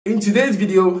In today's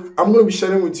video, I'm going to be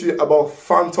sharing with you about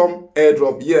Phantom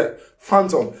Airdrop. Yeah,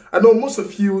 Phantom. I know most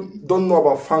of you don't know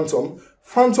about Phantom.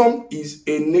 Phantom is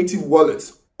a native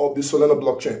wallet of the Solana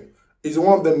blockchain. It's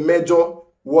one of the major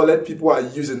wallet people are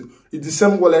using. It's the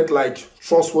same wallet like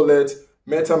Trust Wallet,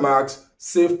 MetaMask,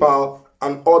 SafePal,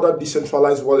 and other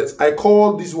decentralized wallets. I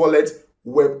call this wallet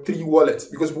Web3 wallet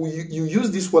because you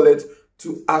use this wallet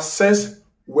to access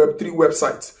Web3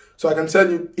 websites. So I can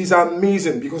tell you it's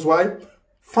amazing because why?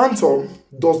 Phantom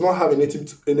does not have a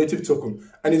native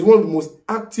token and is one of the most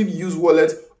active used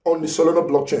wallets on the Solana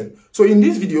blockchain. So in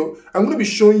this video, I'm going to be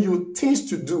showing you things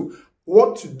to do,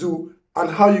 what to do, and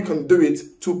how you can do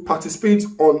it to participate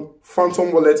on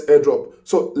Phantom Wallet Airdrop.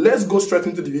 So let's go straight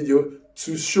into the video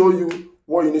to show you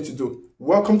what you need to do.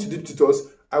 Welcome to Deep Tutors.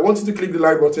 I want you to click the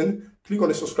like button, click on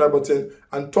the subscribe button,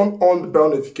 and turn on the bell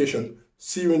notification.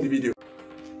 See you in the video.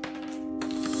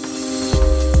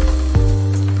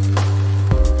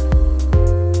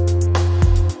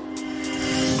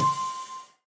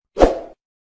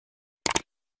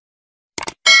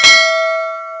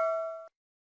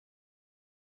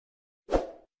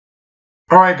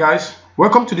 Alright guys,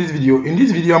 welcome to this video. In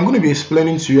this video, I'm going to be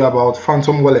explaining to you about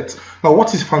Phantom Wallet. Now,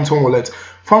 what is Phantom Wallet?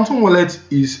 Phantom Wallet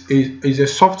is a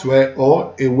software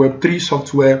or a Web3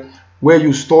 software where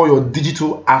you store your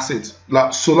digital assets,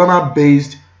 like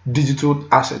Solana-based digital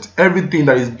assets. Everything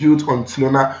that is built on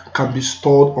Solana can be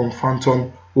stored on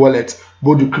Phantom Wallet.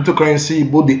 Both the cryptocurrency,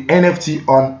 both the NFT,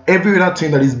 and every other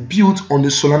thing that is built on the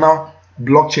Solana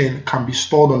blockchain can be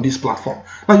stored on this platform.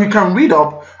 Now you can read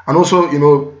up and also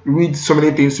read so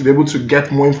many things to be able to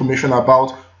get more information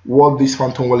about what this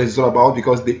Phantom Wallet is all about,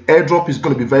 because the airdrop is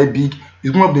going to be very big.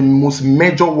 It's one of the most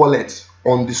major wallets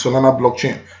on the Solana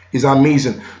blockchain. It's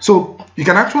amazing. So you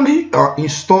can actually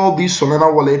install this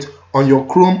Solana wallet on your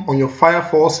Chrome, on your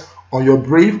Firefox, on your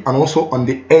Brave, and also on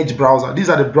the Edge browser. These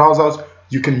are the browsers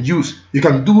you can use. You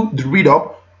can do the read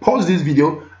up, pause this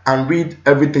video, and read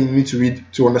everything you need to read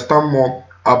to understand more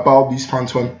about this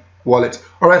Phantom Wallet.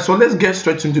 Alright, so let's get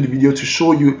straight into the video to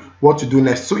show you what to do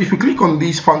next. So if you click on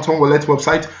this Phantom Wallet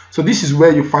website, so this is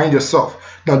where you find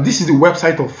yourself. Now this is the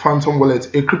website of Phantom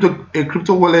Wallet, a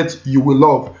crypto wallet you will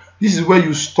love. This is where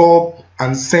you store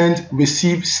and send,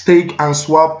 receive, stake, and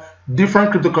swap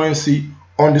different cryptocurrency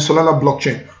on the Solana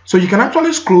blockchain. So you can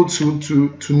actually scroll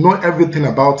to know everything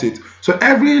about it. So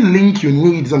every link you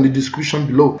need is on the description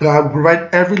below. And I'll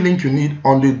provide every link you need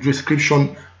on the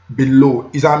description below.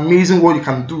 It's amazing what you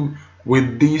can do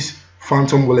with this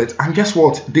Phantom Wallet. And guess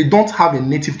what? They don't have a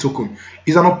native token.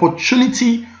 It's an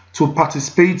opportunity to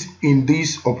participate in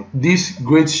this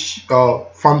great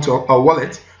Phantom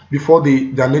Wallet before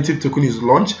their native token is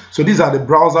launched. So these are the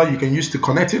browser you can use to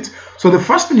connect it. So the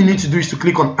first thing you need to do is to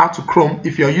click on add to Chrome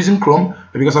if you are using Chrome,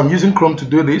 because I'm using Chrome to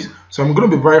do this. So I'm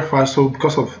going to be very fast, so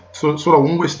I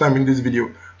won't waste time in this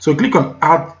video. So click on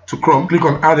add to Chrome, click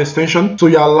on add extension, so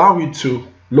you allow it to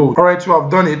load. Alright, so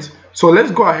I've done it. So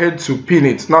let's go ahead to pin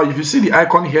it. Now if you see the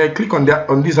icon here, click on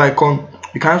this icon.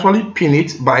 You can actually pin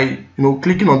it by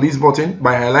clicking on this button,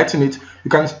 by highlighting it. You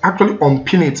can actually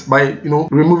unpin it by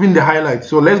removing the highlight.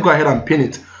 So let's go ahead and pin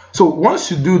it. So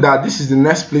once you do that, this is the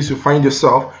next place you find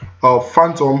yourself.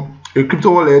 Phantom, a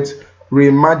crypto wallet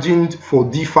reimagined for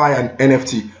DeFi and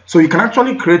NFT. So you can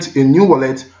actually create a new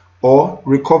wallet or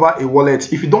recover a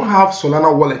wallet. If you don't have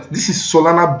Solana wallet, this is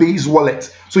Solana based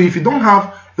wallet. So if you don't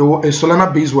have a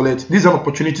Solana based wallet, this is an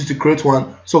opportunity to create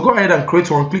one. So go ahead and create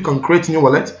one. Click on create new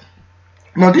wallet.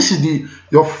 Now this is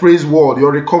your phrase word,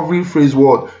 your recovery phrase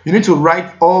word. You need to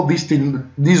write all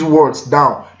these words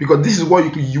down, because this is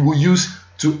what you will use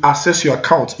to access your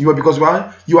account. Because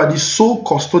you are the sole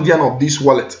custodian of this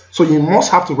wallet. So you must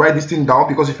have to write this thing down,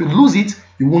 because if you lose it,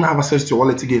 you won't have access to your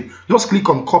wallet again. Just click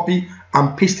on copy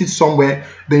and paste it somewhere.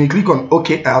 Then you click on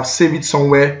OK, I have saved it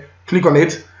somewhere. Click on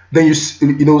it. Then you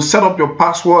set up your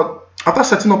password. After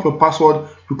setting up your password,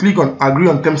 you click on agree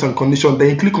on terms and conditions. Then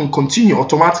you click on continue.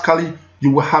 Automatically you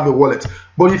will have a wallet.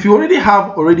 But if you already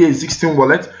have an existing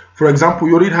wallet, for example,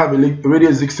 you already have an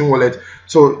existing wallet,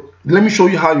 so let me show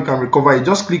you how you can recover it.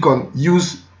 Just click on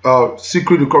use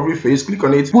secret recovery phrase, click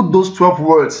on it, put those 12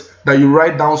 words that you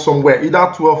write down somewhere,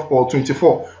 either 12 or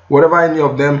 24, whatever any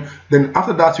of them. Then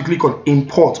after that, you click on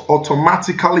import.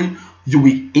 Automatically you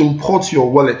will import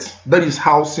your wallet. That is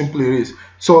how simple it is.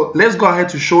 So let's go ahead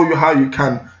to show you how you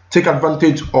can take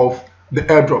advantage of the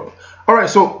airdrop. All right,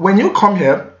 so when you come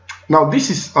here, now this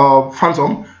is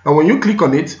Phantom, and when you click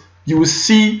on it, you will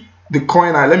see the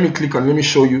coin. Let me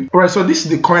show you. All right, so this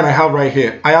is the coin I have right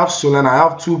here. I have Solana. I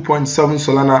have 2.7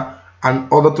 Solana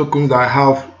and other tokens that I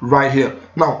have right here.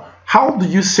 Now, how do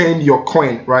you send your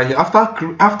coin right here?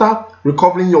 After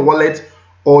recovering your wallet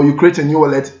or you create a new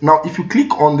wallet. Now if you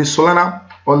click on the Solana,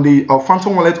 on the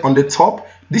Phantom Wallet on the top,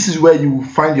 this is where you will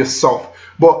find yourself.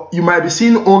 But you might be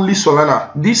seeing only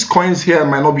Solana. These coins here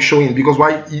might not be showing because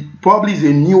why? It probably is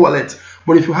a new wallet.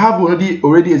 But if you have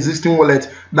already existing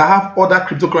wallet that have other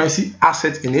cryptocurrency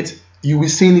assets in it, you will be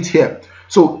seeing it here.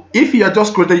 So if you have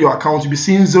just created your account, you'll be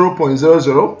seeing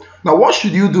 0.00. Now what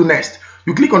should you do next?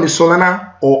 You click on the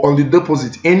Solana or on the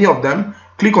deposit, any of them.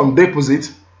 Click on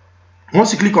deposit.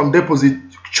 Once you click on deposit,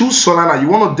 choose Solana. You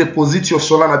want to deposit your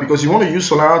Solana because you want to use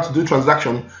Solana to do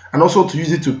transaction and also to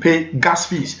use it to pay gas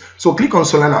fees. So click on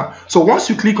Solana. So once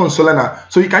you click on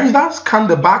Solana, so you can either scan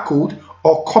the barcode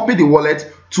or copy the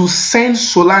wallet to send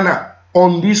Solana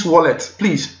on this wallet.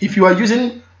 Please, if you are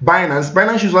using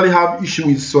Binance usually have issue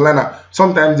with Solana.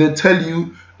 Sometimes they tell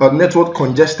you network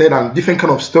congested and different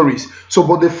kind of stories. So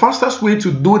but the fastest way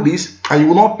to do this, and you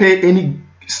will not pay any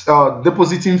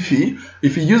depositing fee.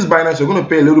 If you use Binance, you're going to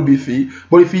pay a little bit fee,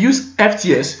 but if you use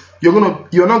FTS,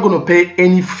 you're not going to pay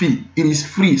any fee. It is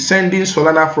free sending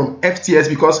Solana from FTS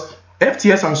because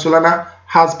FTS and Solana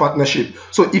has partnership.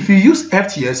 So if you use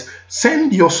FTS,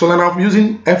 send your Solana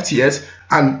using FTS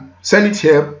and send it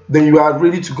here, then you are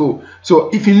ready to go. So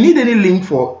if you need any link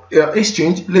for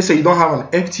exchange, let's say you don't have an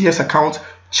FTS account,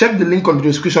 check the link on the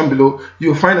description below.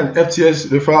 You'll find an FTS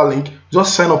referral link.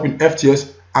 Just sign up in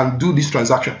FTS and do this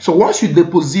transaction. So once you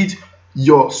deposit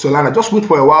your Solana, just wait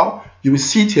for a while, you will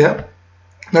see it here.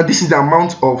 Now this is the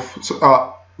amount of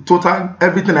total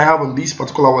everything I have on this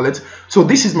particular wallet. So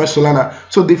this is my Solana.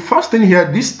 So the first thing here,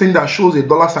 this thing that shows a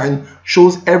dollar sign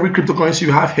shows every cryptocurrency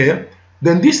you have here.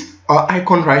 Then this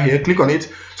icon right here, click on it.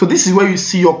 So this is where you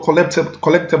see your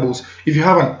collectibles. If you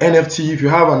have an NFT, if you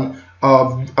have an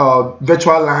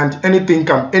virtual land, anything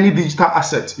any digital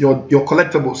asset, your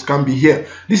collectibles can be here.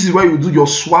 This is where you do your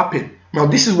swapping. Now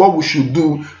this is what we should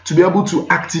do to be able to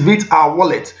activate our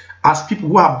wallet as people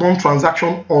who have done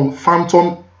transaction on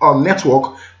Phantom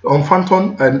network, on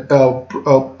Phantom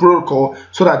protocol,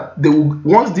 so that they will,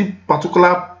 once the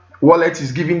particular wallet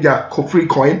is giving their free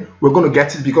coin, we're going to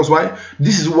get it. Because why?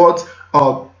 This is what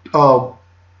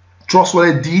Trust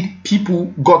Wallet did.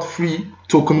 People got free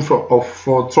token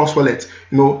for Trust Wallet.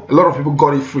 You know, a lot of people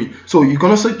got it free. So you can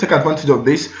also take advantage of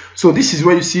this. So this is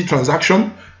where you see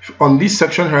transaction. On this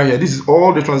section right here, this is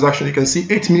all the transaction. You can see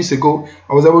 8 minutes ago,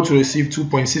 I was able to receive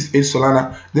 2.68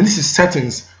 Solana. Then this is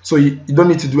settings. So you don't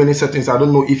need to do any settings. I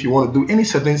don't know if you want to do any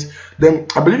settings. Then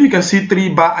I believe you can see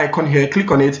 3-bar icon here.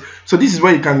 Click on it. So this is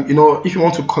where you can, you know, if you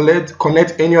want to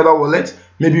connect any other wallet,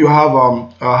 maybe you have a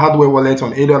hardware wallet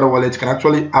on any other wallet, you can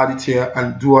actually add it here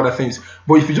and do other things.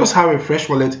 But if you just have a fresh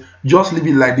wallet, just leave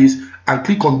it like this and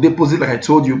click on deposit. Like I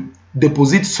told you,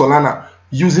 deposit Solana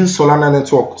using Solana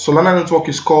network. Solana network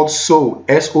is called SOL,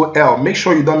 S-O-L. Make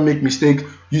sure you don't make mistake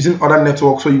using other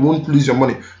networks so you won't lose your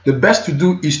money. The best to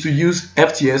do is to use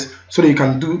FTS so that you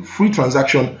can do free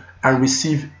transaction and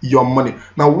receive your money.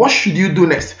 Now what should you do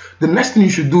next? The next thing you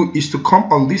should do is to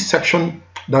come on this section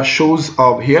that shows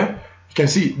here. You can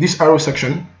see this arrow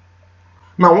section.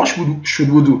 Now what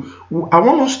should we do? I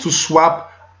want us to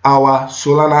swap our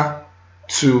Solana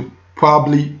to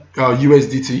probably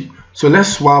USDT. So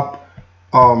let's swap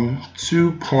let's say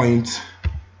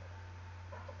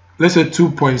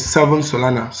 2.7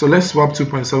 Solana. So let's swap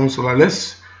 2.7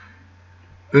 Solana.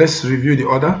 Let's review the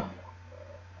order.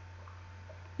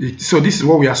 So this is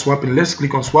what we are swapping. Let's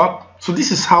click on swap. So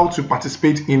this is how to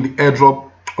participate in the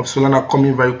airdrop of Solana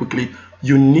coming very quickly.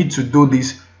 You need to do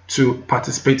this to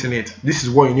participate in it. This is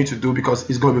what you need to do because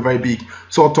it's going to be very big.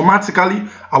 So automatically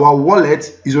our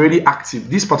wallet is already active.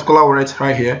 This particular wallet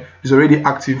right here is already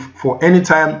active for any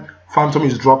time Phantom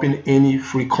is dropping any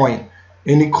free coin.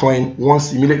 Any coin,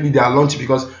 once immediately they are launched,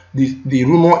 because the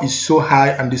rumor is so high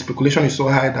and the speculation is so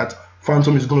high that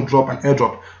Phantom is going to drop an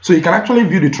airdrop. So you can actually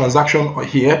view the transaction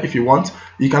here if you want.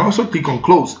 You can also click on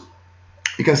close.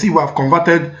 You can see we have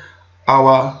converted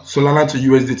our Solana to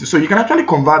USDT. So you can actually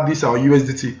convert this our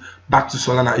USDT back to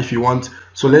Solana if you want.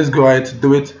 So let's go ahead to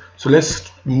do it. So let's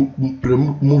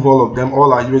remove all of them,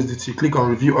 all our USDT. Click on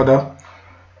review order,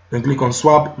 then click on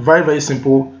swap. Very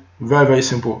simple. Very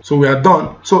simple. So we are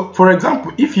done. So for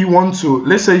example, if you want to,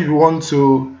 let's say for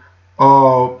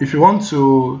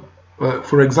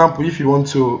example, if you want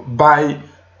to buy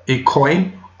a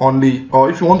coin on the,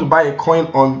 or if you want to buy a coin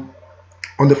on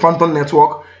the Phantom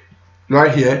network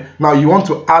right here, now you want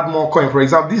to add more coin. For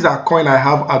example, these are coin I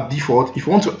have at default. If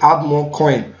you want to add more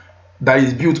coin that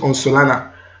is built on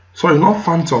Solana, sorry, not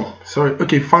Phantom, sorry,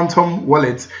 okay, Phantom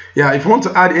Wallet. Yeah, if you want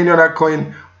to add any other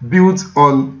coin built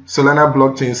on Solana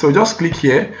blockchain, so just click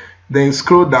here, then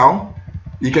scroll down.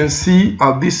 You can see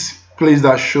this place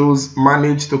that shows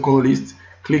manage token list.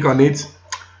 Click on it,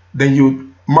 then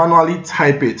you manually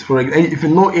type it. For example, if you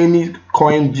know any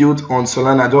coin built on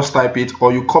Solana, just type it,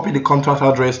 or you copy the contract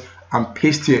address and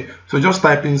paste here. So just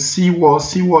type in CWAL.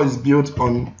 CWAL is built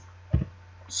on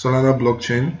Solana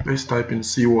blockchain. Let's type in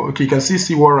CWAL. Okay, you can see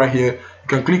CWAL right here. You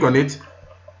can click on it.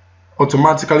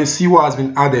 Automatically CWAL has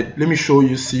been added. Let me show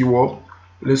you CWAL.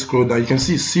 Let's scroll down. You can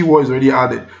see CWAL is already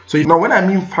added. So now when I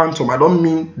mean Phantom, I don't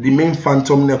mean the main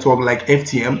Phantom network like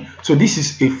FTM. So this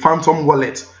is a Phantom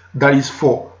wallet that is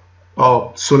for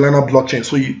Solana blockchain.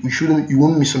 So you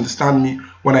won't misunderstand me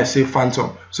when I say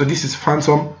Phantom. So this is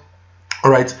Phantom.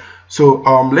 All right. So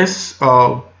let's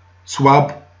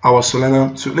swap our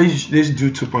Solana to let's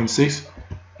do 2.6.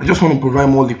 I just want to provide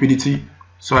more liquidity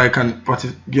so I can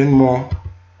gain more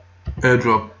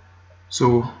airdrop.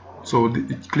 So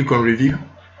click on review.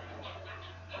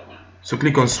 So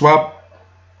click on swap.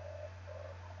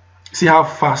 See how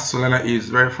fast Solana is,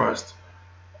 very fast.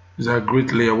 These are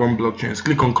great layer 1 blockchains.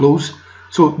 Click on close.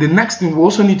 So the next thing, we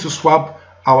also need to swap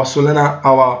our Solana,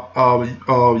 our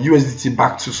USDT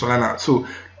back to Solana. So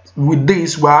with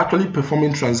this, we're actually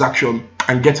performing transaction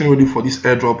and getting ready for this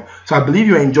airdrop. So I believe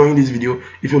you're enjoying this video.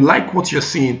 If you like what you're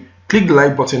seeing, click the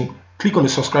like button, click on the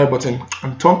subscribe button,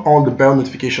 and turn on the bell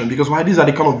notification, because why, these are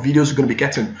the kind of videos you're going to be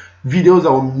getting, videos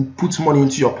that will put money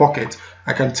into your pocket.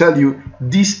 I can tell you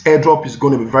this airdrop is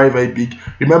going to be very, very big.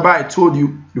 Remember, I told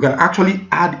you you can actually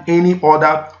add any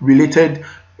other related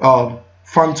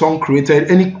Phantom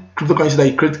created, any cryptocurrency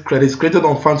that is created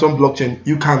on Phantom blockchain.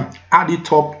 You can add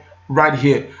it up right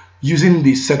here using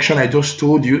the section I just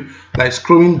told you, like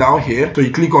scrolling down here. So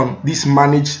you click on this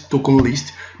manage token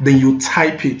list, then you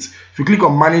type it. If you click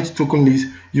on manage token list,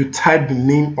 you type the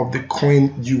name of the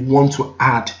coin you want to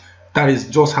add. That is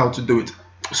just how to do it.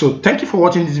 So thank you for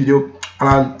watching this video,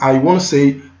 and I want to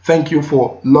say thank you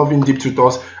for loving Deep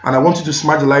Tutors, and I want you to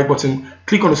smash the like button,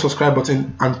 click on the subscribe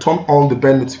button, and turn on the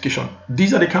bell notification.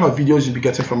 These are the kind of videos you'll be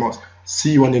getting from us.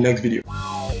 See you on the next video.